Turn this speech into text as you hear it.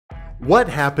What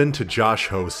happened to Josh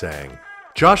Ho-Sang?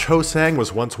 Josh Ho-Sang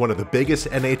was once one of the biggest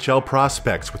NHL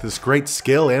prospects with his great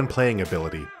skill and playing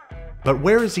ability. But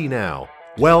where is he now?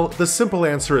 Well, the simple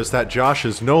answer is that Josh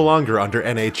is no longer under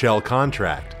NHL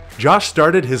contract. Josh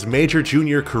started his major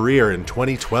junior career in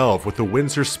 2012 with the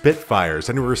Windsor Spitfires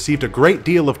and received a great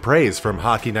deal of praise from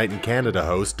Hockey Night in Canada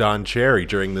host Don Cherry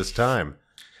during this time.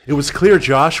 It was clear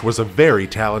Josh was a very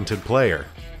talented player.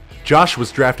 Josh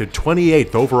was drafted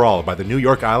 28th overall by the New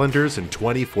York Islanders in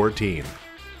 2014.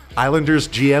 Islanders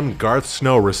GM Garth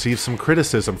Snow received some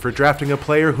criticism for drafting a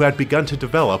player who had begun to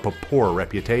develop a poor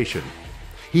reputation.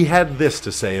 He had this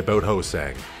to say about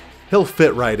Ho-Sang: "He'll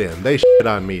fit right in, they shit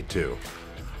on me too."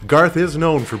 Garth is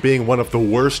known for being one of the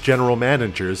worst general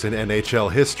managers in NHL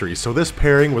history, so this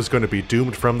pairing was going to be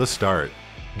doomed from the start.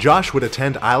 Josh would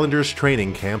attend Islanders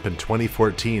training camp in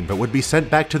 2014, but would be sent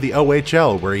back to the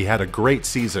OHL where he had a great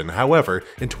season. However,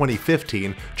 in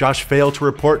 2015, Josh failed to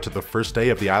report to the first day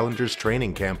of the Islanders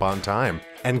training camp on time,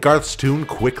 and Garth's tune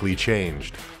quickly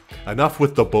changed. Enough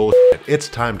with the bullshit, it's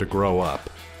time to grow up.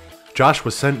 Josh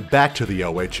was sent back to the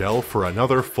OHL for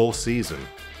another full season.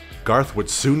 Garth would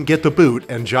soon get the boot,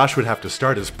 and Josh would have to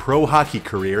start his pro hockey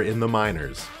career in the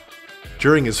minors.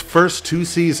 During his first 2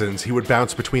 seasons, he would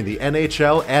bounce between the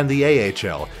NHL and the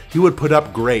AHL. He would put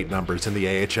up great numbers in the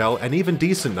AHL and even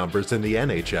decent numbers in the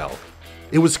NHL.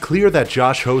 It was clear that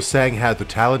Josh Ho-Sang had the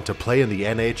talent to play in the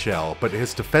NHL, but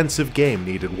his defensive game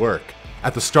needed work.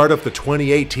 At the start of the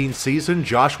 2018 season,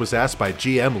 Josh was asked by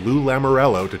GM Lou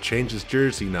Lamoriello to change his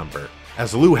jersey number,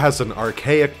 as Lou has an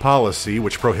archaic policy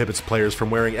which prohibits players from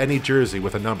wearing any jersey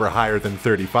with a number higher than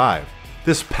 35.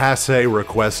 This passé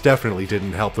request definitely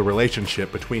didn't help the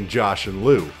relationship between Josh and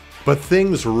Lou. But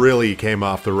things really came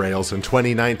off the rails in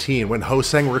 2019 when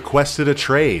Ho-Sang requested a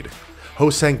trade.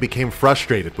 Ho-Sang became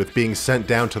frustrated with being sent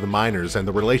down to the minors, and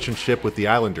the relationship with the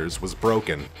Islanders was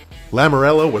broken.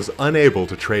 Lamoriello was unable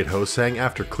to trade Ho-Sang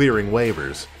after clearing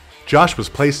waivers. Josh was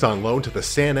placed on loan to the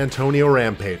San Antonio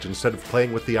Rampage instead of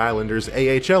playing with the Islanders'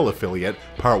 AHL affiliate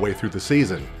partway through the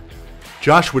season.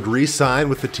 Josh would re-sign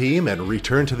with the team and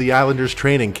return to the Islanders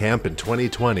training camp in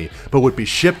 2020, but would be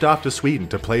shipped off to Sweden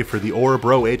to play for the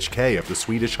Örebro HK of the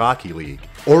Swedish Hockey League.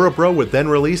 Örebro would then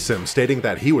release him, stating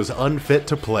that he was unfit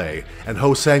to play, and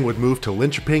Ho-Sang would move to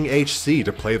Linköping HC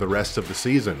to play the rest of the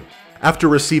season. After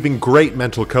receiving great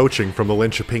mental coaching from the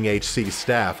Linköping HC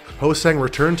staff, Ho-Sang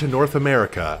returned to North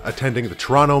America, attending the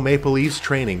Toronto Maple Leafs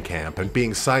training camp and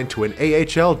being signed to an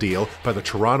AHL deal by the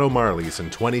Toronto Marlies in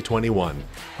 2021.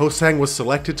 Ho-Sang was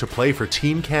selected to play for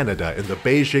Team Canada in the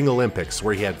Beijing Olympics,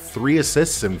 where he had 3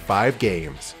 assists in 5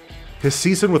 games. His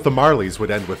season with the Marlies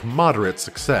would end with moderate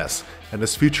success, and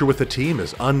his future with the team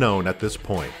is unknown at this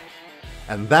point.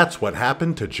 And that's what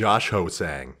happened to Josh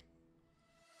Ho-Sang.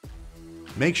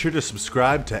 Make sure to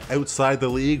subscribe to Outside the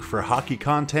League for hockey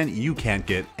content you can't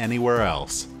get anywhere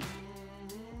else.